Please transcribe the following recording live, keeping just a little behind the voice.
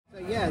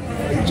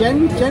Yeah,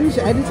 Jen's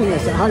editing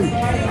this at home,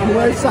 and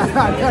we're sat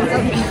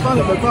having fun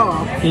at the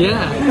bar.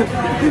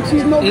 Yeah.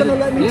 She's not going to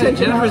let me take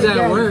it out Jennifer's at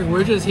again. work.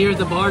 We're just here at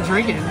the bar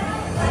drinking.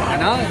 Why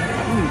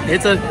not?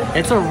 It's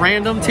a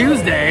random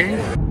Tuesday.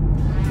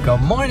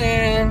 Good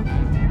morning.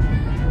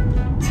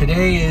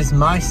 Today is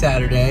my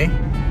Saturday,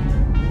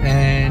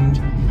 and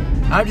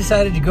I've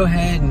decided to go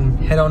ahead and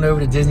head on over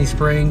to Disney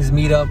Springs,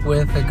 meet up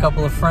with a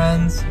couple of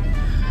friends,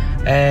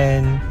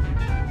 and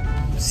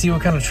see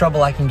what kind of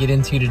trouble I can get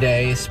into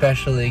today,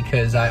 especially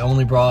because I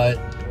only brought,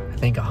 I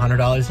think,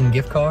 $100 in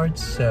gift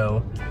cards.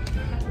 So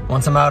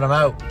once I'm out, I'm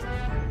out.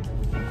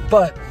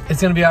 But it's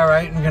gonna be all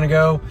right. I'm gonna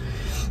go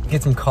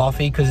get some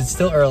coffee because it's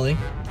still early.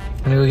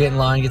 I'm gonna go get in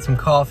line, get some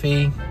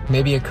coffee,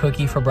 maybe a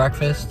cookie for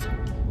breakfast.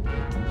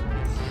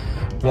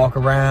 Walk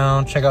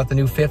around, check out the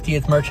new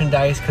 50th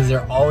merchandise because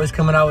they're always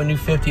coming out with new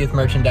 50th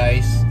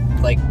merchandise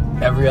like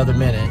every other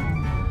minute.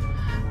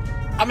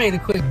 I made a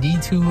quick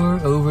detour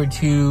over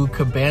to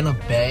Cabana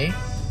Bay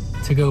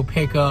to go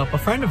pick up a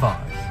friend of ours.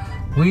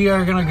 We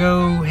are gonna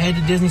go head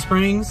to Disney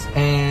Springs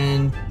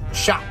and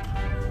shop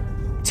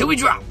till we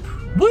drop.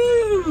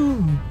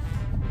 Woo!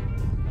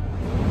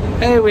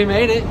 Hey, we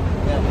made it.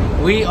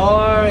 We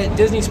are at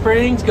Disney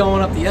Springs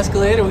going up the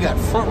escalator. We got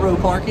front row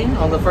parking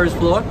on the first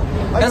floor.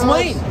 That's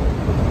Wayne.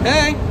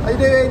 Hey. How you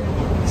doing?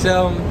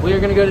 So we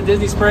are gonna go to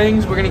Disney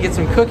Springs. We're gonna get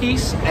some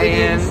cookies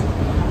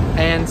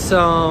and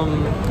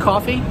some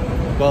coffee.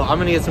 Well, I'm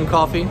gonna get some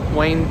coffee.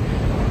 Wayne,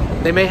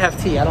 they may have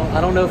tea. I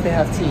don't know if they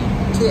have tea.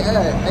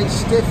 A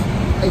stiff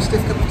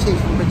cup of tea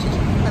from British.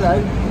 Hello.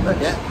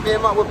 Yeah. Me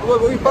and Mark, we're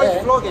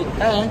both vlogging.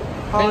 Hey.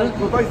 Hi,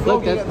 we're both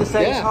vlogging at the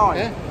same time.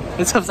 Yeah.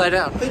 It's upside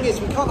down. The thing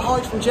is, we can't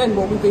hide from Jen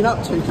what we've been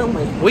up to, can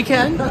we? We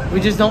can. We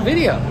just don't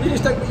video. We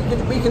just don't.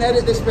 We can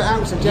edit this bit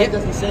out so Jen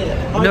doesn't see it.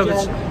 Hi, No,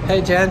 Jen. but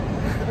hey, Jen.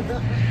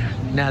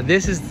 Now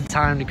this is the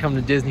time to come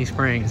to Disney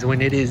Springs when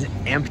it is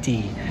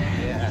empty.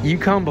 Yeah. You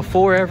come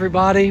before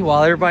everybody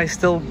while everybody's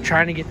still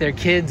trying to get their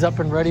kids up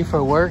and ready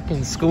for work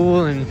and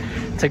school and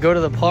to go to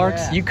the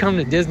parks. Yeah. You come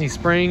to Disney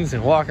Springs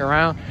and walk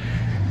around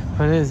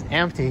when it is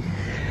empty.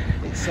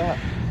 It's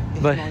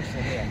But nice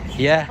to hear.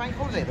 yeah. Bank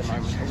holiday at the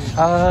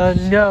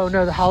moment.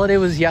 No, the holiday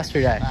was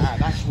yesterday.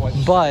 That's why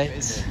it's But so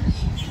busy.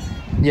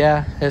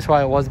 yeah, that's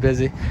why it was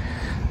busy.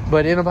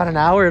 But in about an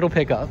hour it'll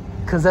pick up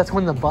because that's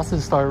when the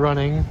buses start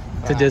running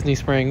to Disney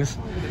Springs.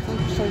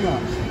 Thank you so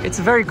much. It's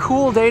a very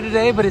cool day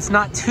today, but it's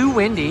not too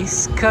windy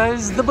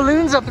because the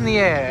balloon's up in the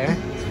air.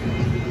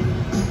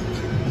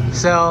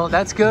 So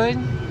that's good.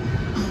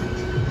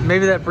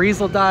 Maybe that breeze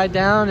will die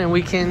down and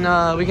we can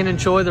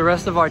enjoy the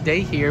rest of our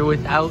day here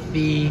without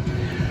the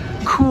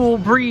cool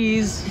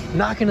breeze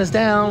knocking us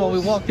down while we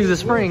walk through the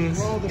springs.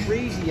 It was rather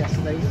breezy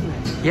yesterday,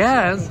 wasn't it?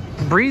 Yeah, it's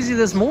breezy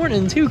this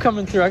morning too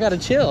coming through. I gotta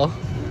chill.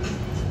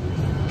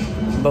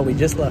 But we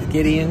just left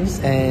Gideon's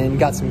and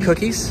got some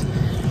cookies.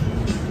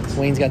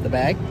 Wayne's got the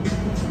bag.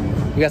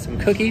 We got some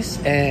cookies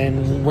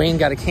and Wayne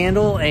got a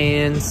candle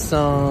and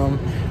some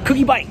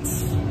cookie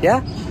bites.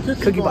 Yeah?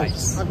 Cookie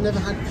bites. I've never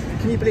had,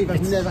 can you believe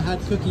I've never had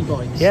cookie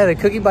bites? Yeah, the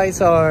cookie bites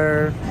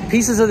are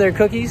pieces of their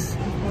cookies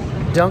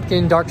dunked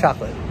in dark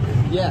chocolate.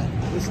 Yeah,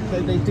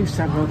 they do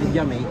sound rather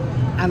yummy.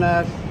 And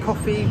a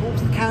coffee, what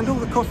was the candle?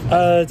 The coffee?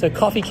 It's a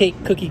coffee cake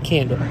cookie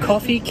candle.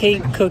 Coffee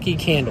cake cookie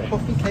candle.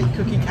 Coffee cake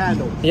cookie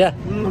candle. Yeah.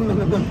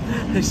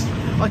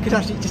 I could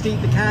actually just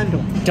eat the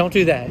candle. Don't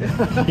do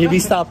that. You'd be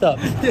stopped up.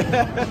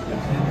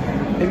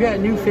 They've got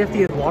new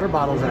 50th water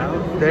bottles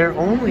out. They're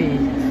only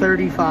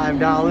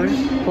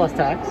 $35 plus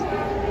tax.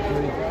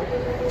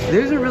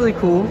 These are really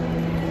cool.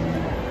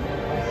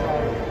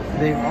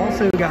 They've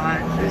also got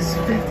this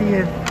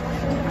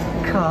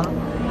 50th cup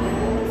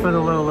for the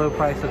low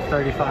price of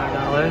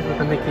 $35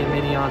 with a Mickey and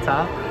Minnie on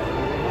top.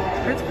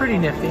 It's pretty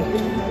nifty.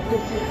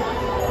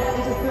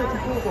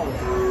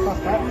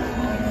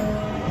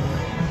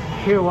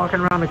 Here, walking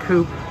around the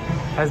coop,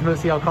 as most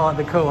of y'all call it,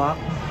 the co-op.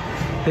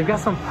 They've got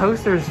some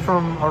posters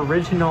from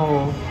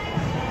original,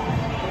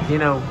 you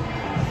know,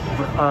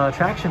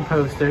 attraction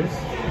posters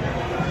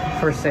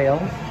for sale.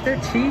 They're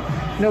cheap,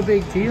 no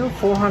big deal,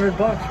 400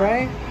 bucks,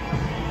 right?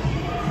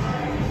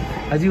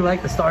 I do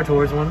like the Star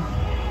Tours one.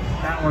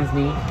 That one's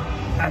neat.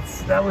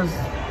 That was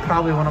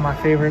probably one of my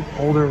favorite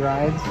older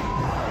rides.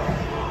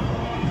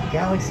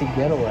 Galaxy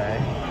Getaway.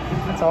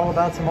 That's all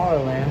about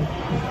Tomorrowland.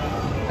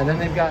 And then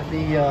they've got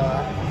the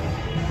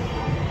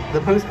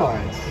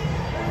postcards.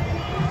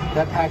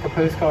 That pack of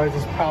postcards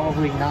is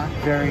probably not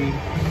very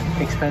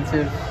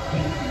expensive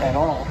at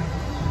all.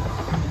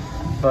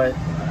 But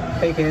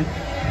take it.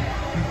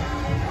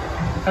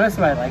 I know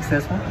somebody likes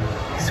this one.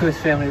 Swiss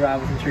Family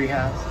Robinson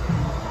Treehouse.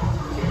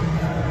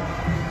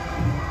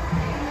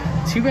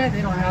 Too bad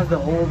they don't have the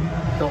old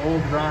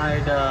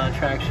ride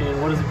attraction.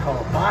 What is it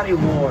called? Body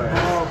Wars.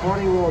 Oh,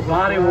 Body Wars.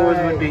 Body Wars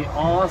would be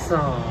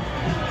awesome.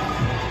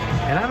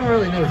 And I don't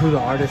really know who the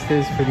artist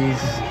is for these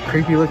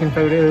creepy looking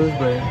photos,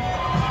 but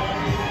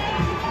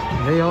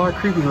they are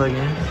creepy looking.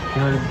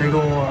 You know, the big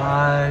old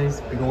eyes,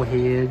 big old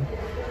head.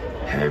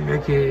 Hey,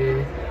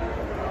 Mickey.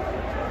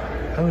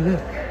 Oh,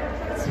 look.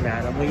 It's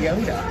Madame Leah.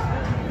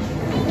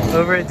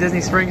 Over at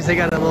Disney Springs, they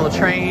got a little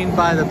train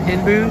by the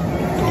pin booth,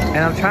 and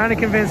I'm trying to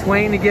convince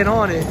Wayne to get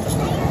on it,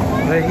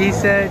 but he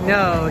said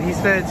no. He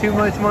spent too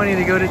much money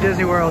to go to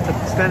Disney World to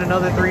spend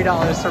another $3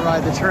 to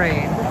ride the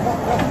train.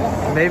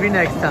 Maybe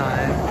next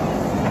time.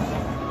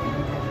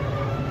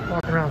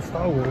 Walking around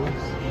Star Wars.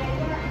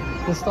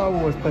 The Star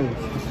Wars post.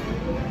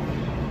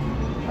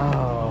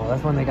 Oh,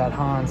 that's when they got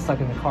Han stuck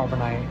in the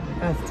carbonite.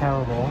 That's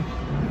terrible.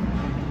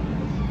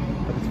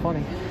 But it's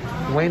funny.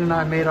 Wayne and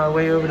I made our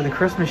way over to the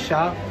Christmas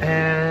shop,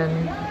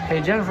 and hey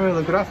Jennifer,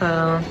 look what I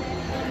found.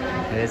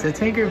 It's a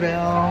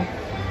Tinkerbell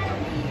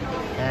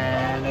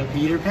and a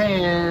Peter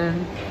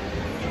Pan.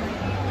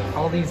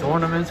 All these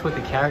ornaments with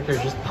the characters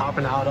just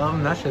popping out of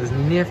them. That's just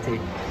nifty.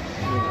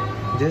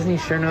 Yeah. Disney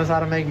sure knows how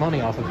to make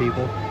money off of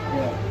people.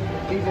 Yeah.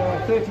 These are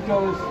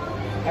 $30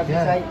 every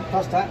day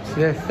plus tax.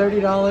 Yeah,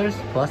 $30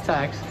 plus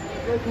tax.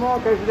 There's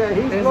Mark over there.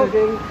 He's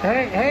vlogging.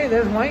 Hey,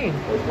 there's Wayne.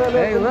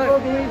 Hey, look.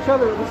 Vlogging each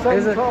other at the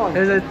same time.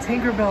 There's a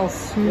Tinkerbell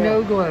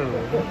snow globe.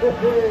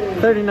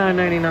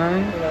 $39.99. Yeah.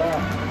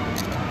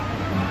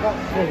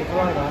 That's pretty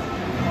right, that.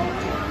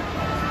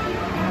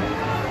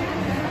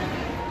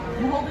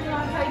 I'm holding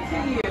on tight to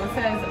you. It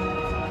says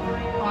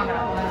honor.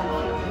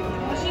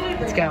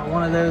 It's got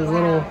one of those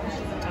little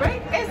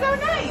Right? It's so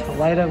nice.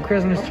 light up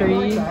Christmas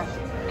trees.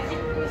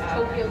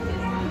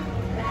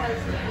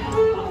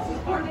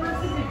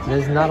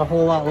 There's not a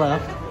whole lot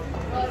left.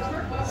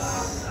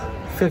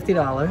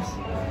 $50.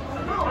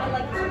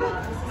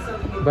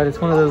 But it's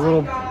one of those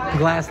little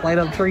glass light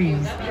up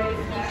trees.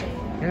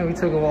 Yeah, we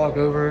took a walk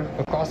over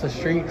across the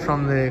street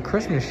from the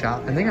Christmas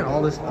shop, and they got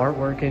all this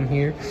artwork in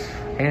here,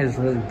 and it's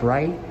really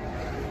bright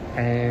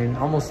and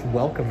almost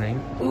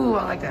welcoming. Ooh,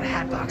 I like that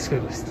Hatbox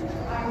Ghost.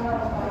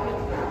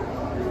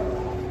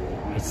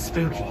 It's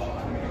spooky.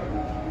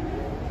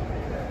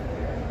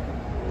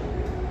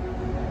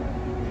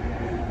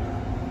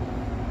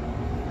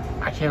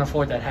 I can't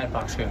afford that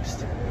Hatbox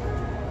Ghost.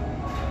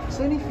 It's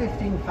only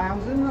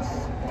 15,000.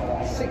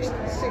 That's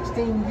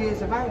 16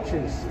 years of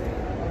vouchers.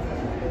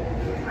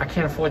 I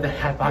can't afford the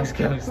Hatbox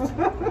Ghost.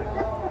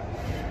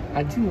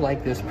 I do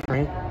like this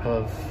print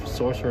of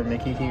Sorcerer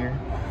Mickey here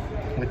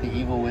with the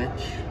Evil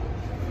Witch,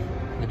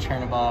 the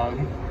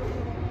Chernabog,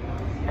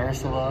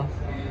 Ursula,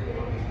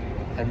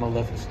 and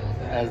Maleficent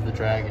as the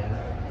dragon.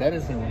 That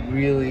is a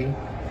really,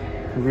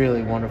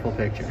 really wonderful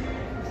picture.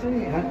 It's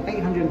only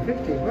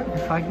 850.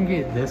 If I can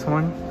get this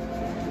one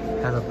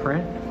as a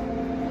print,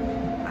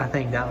 I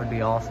think that would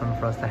be awesome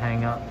for us to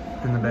hang up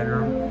in the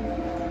bedroom.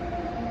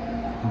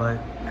 But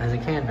as a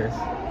canvas,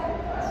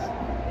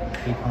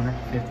 it's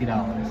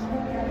 $850.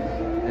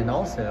 And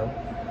also,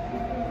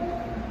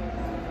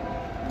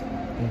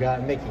 you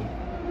got Mickey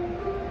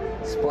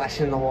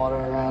splashing the water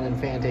around in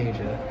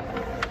Fantasia.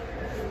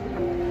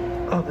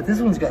 Oh, but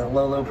this one's got a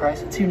low, low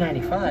price of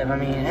 $295. I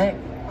mean, heck,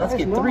 let's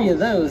get 3 of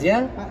those,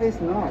 yeah? That is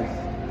nice.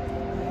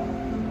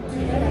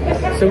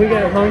 So we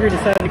got hungry,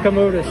 decided to come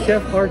over to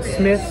Chef Art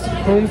Smith's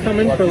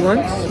Homecomin for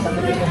lunch.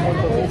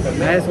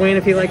 I asked Wayne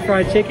if he liked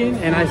fried chicken,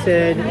 and I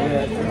said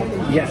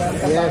yes.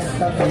 Yes.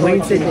 And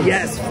Wayne said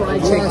yes,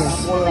 fried chicken.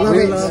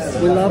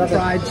 We love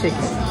fried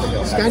chicken.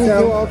 Scan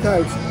your QR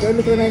code. Go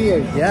look at the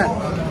menu. Yeah.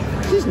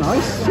 She's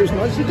nice. She was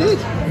nice. You did.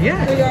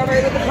 Yeah. Are you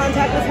alright with the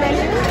contactless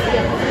menu?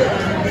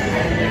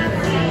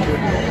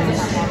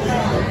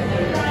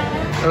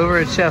 Over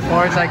at Chef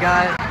Art's, I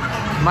got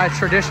my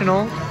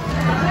traditional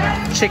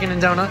chicken and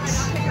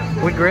donuts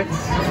with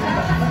grits.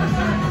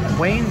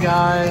 Wayne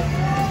got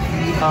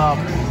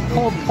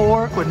pulled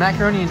pork with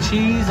macaroni and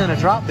cheese and a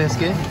drop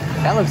biscuit.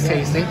 That looks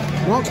tasty.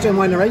 Mark's doing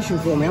my narration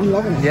for me. I'm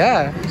loving it.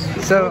 Yeah.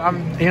 So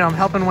I'm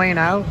helping Wayne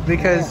out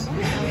because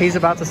he's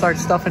about to start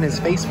stuffing his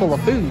face full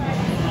of food.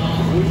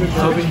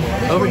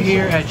 Over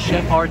here at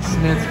Chef Art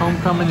Smith's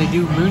Homecomin, they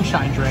do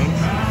moonshine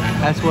drinks.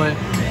 That's what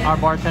our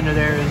bartender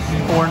there is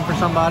pouring for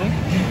somebody.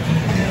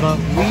 But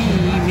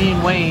me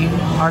and Wayne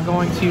are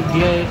going to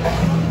get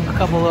a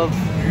couple of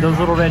those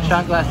little red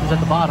shot glasses at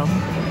the bottom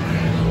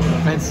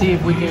and see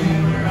if we can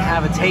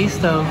have a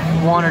taste of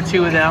 1 or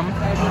 2 of them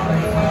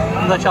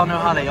and let y'all know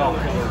how they are.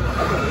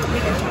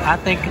 I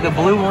think the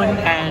blue one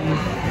and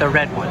the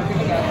red one.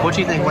 What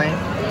do you think, Wayne?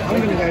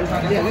 I'm going to go,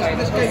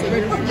 let's go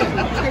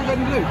red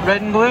and blue.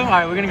 Red and blue? All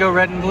right, we're going to go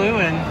red and blue,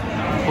 and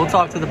we'll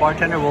talk to the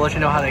bartender. We'll let you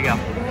know how they go.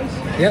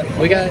 Yep,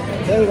 we got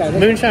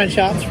moonshine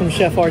shots from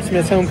Chef Art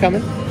Smith's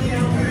Homecomin.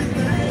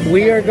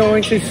 We are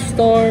going to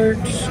start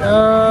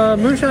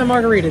moonshine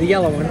margarita, the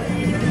yellow one.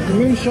 The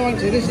moonshine,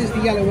 so this is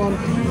the yellow one.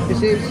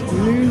 This is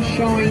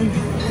moonshine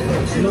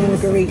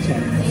margarita.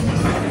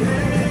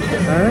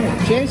 All right,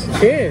 cheers.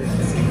 Cheers.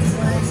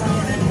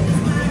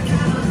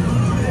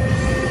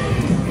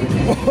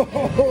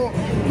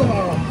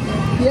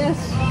 Yes,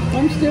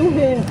 I'm still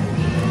here.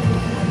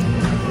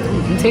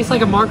 It tastes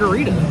like a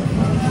margarita.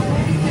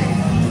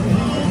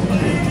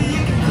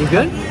 You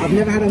good? I've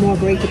never had a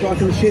margarita, but I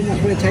can assume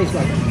that's what it tastes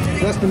like.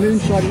 So that's the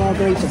moonshine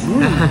margarita.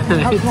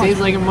 It tastes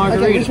like a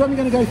margarita. Okay, which one are we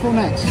going to go for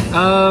next?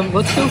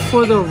 Let's go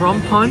for the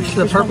rum punch,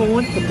 the purple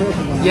one. The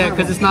purple one. Yeah,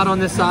 because it's not on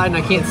this side and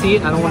I can't see it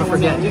and I don't want to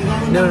forget.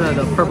 No,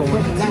 the purple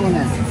one. That one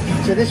there.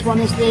 So this one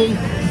is the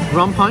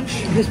Rum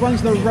punch. This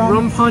one's the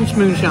rum punch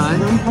moonshine.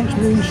 Rum punch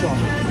moonshine.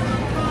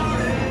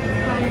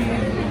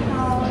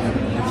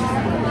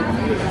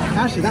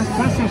 Actually, that's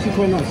actually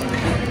quite nice.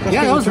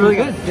 Yeah, that was really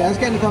good. Yeah, let's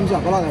get the thumbs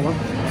up. I like that one.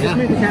 Just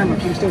move the camera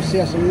so you can still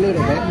see us a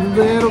little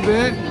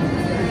bit.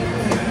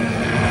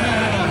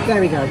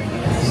 There we go.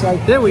 So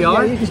there we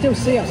are. Yeah, you can still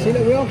see us. See,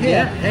 look, we're all here.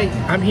 Yeah. Hey,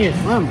 I'm here.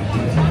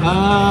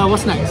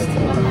 What's next?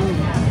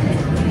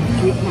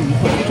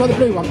 Try the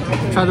blue one.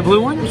 Try the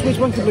blue one? Which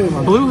one's the blue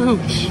one? Blue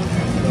hooch.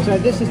 So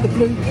this is the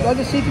blue. I'll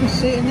just see if you can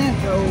see it in there.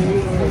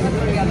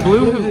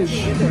 Blue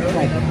hooch.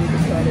 Okay.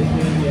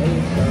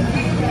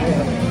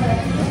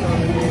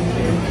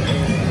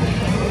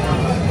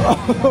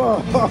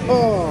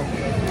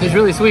 It's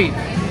really sweet.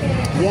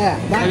 Yeah,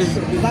 that is,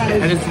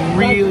 and it's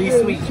really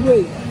sweet.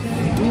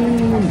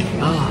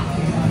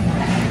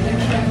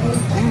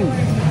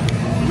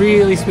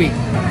 Really sweet.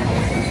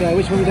 So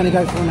which one are we going to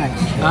go for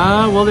next?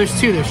 Well, there's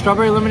two. There's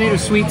strawberry lemonade or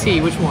sweet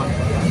tea. Which one?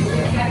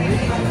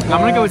 I'm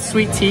going to go with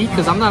sweet tea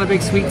because I'm not a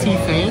big sweet tea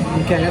fan.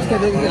 Okay, let's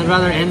get it. I'd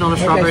rather end on a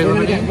strawberry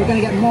lemonade. We're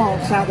going to get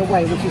Mark's out of the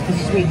way, which is the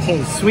sweet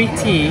tea. Sweet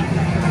tea,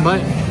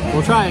 but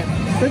we'll try it.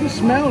 It doesn't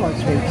smell like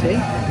sweet tea.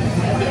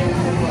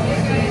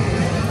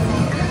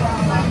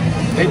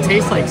 It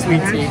tastes like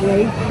sweet tea.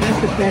 Actually, that's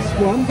the best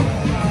one.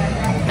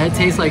 It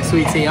tastes like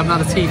sweet tea. I'm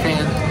not a tea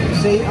fan.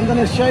 See, I'm going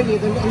to show you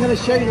the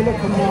look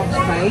on Mark's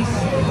face.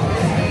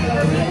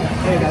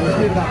 There you go. Let's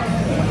move it up.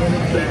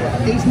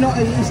 He's not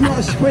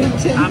a sweet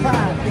tea fan.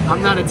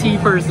 I'm not a tea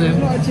person.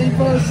 He's not a tea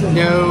person.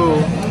 No.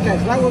 Okay,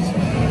 so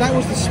that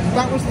was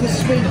the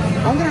sweet.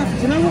 I'm gonna have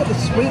to. You know what? The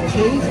sweet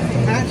tea's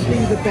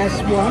actually the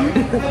best one.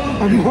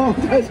 And Mark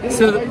doesn't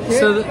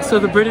so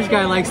the British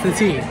guy likes the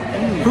tea.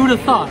 Who'd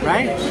have thought,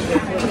 right?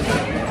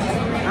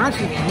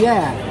 Actually,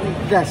 yeah.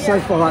 That's so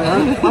far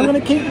right.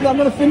 I'm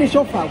gonna finish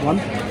off that one.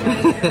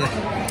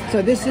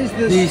 So this is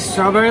the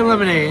strawberry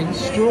lemonade.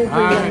 Strawberry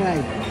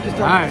lemonade.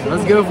 All right,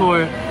 let's go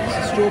for it. It's a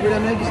strawberry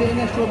lemonade. You see it in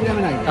there? Strawberry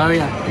lemonade. Oh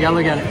yeah, you gotta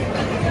look at it.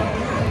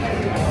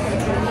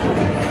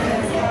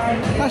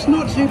 That's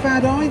not too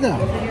bad either.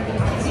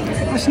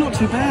 That's not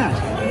too bad.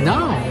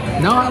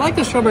 No, I like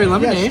the strawberry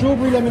lemonade. Yeah,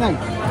 strawberry lemonade.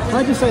 Can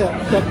I just say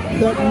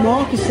that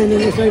Mark is sending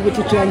this over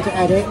to Jen to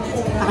edit,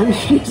 and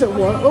she's at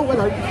work. Oh,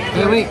 hello.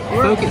 Hey, wait,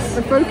 focus.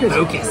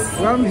 Focus.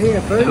 I'm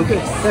here,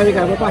 focus. There we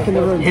go, we're back in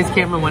the room. His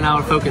camera went out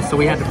of focus, so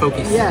we had to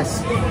focus.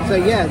 Yes. So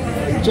yeah,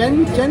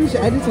 Jen's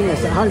editing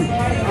us at home.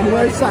 And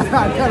we're sat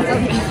out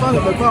having fun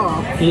at the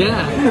bar.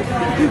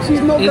 Yeah.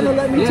 She's not going to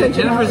let me take it out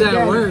Jennifer's again.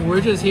 at work. We're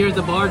just here at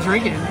the bar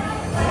drinking.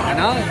 I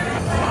know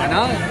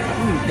it.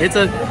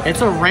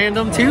 It's a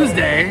random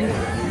Tuesday.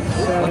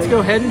 So let's go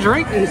ahead and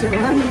drink. It's a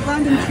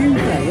random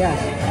Tuesday, yes.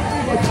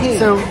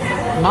 So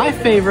my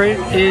favorite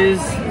is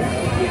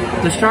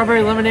the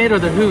strawberry lemonade or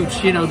the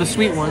hooch, you know, the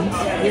sweet ones.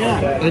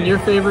 Yeah. And your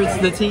favorite's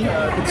the tea?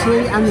 The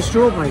tea and the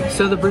strawberry.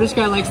 So the British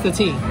guy likes the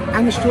tea.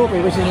 And the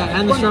strawberry, which is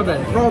and the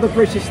strawberry. Rather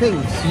British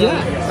things. So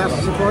yeah.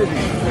 That's surprising.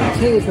 The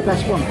tea is the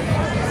best one.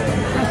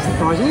 That's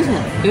surprising, isn't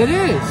it? It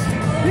is.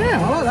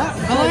 Yeah, I like that.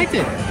 I liked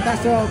it.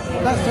 That's our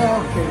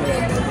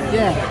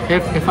yeah.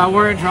 If I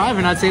weren't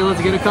driving, I'd say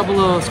let's get a couple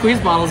of squeeze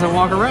bottles and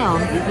walk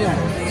around. Yeah.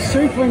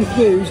 Super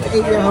infused,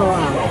 eat your heart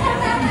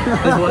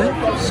out. Is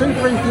what?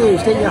 Super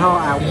infused, eat your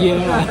heart out. Yeah.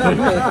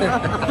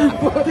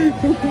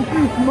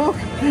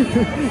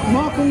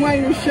 Mark and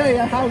Wayne will show you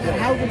how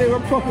to do a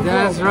proper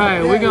That's vlog. right.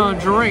 Yeah, We're gonna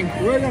drink.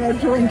 We're gonna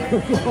drink a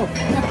vlog.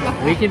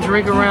 We can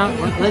drink around.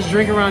 Let's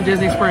drink around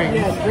Disney Springs.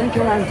 Yeah, drink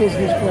around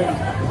Disney Springs.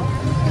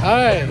 All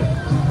right.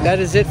 That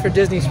is it for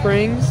Disney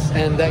Springs,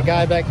 and that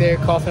guy back there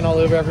coughing all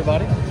over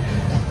everybody.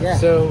 Yeah.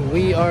 So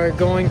we are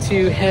going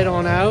to head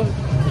on out.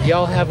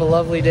 Y'all have a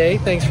lovely day.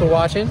 Thanks for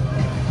watching.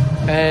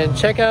 And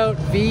check out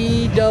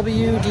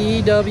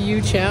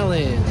VWDW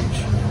Challenge.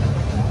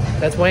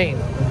 That's Wayne.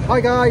 Hi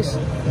guys.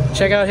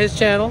 Check out his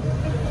channel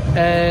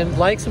and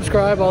like,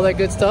 subscribe, all that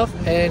good stuff.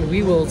 And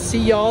we will see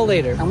y'all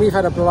later. And we've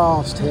had a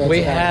blast here We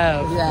today.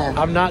 have. Yeah.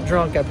 I'm not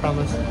drunk, I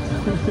promise.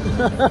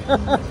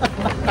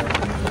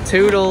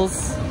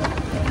 Toodles.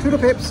 Toodle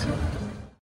pips.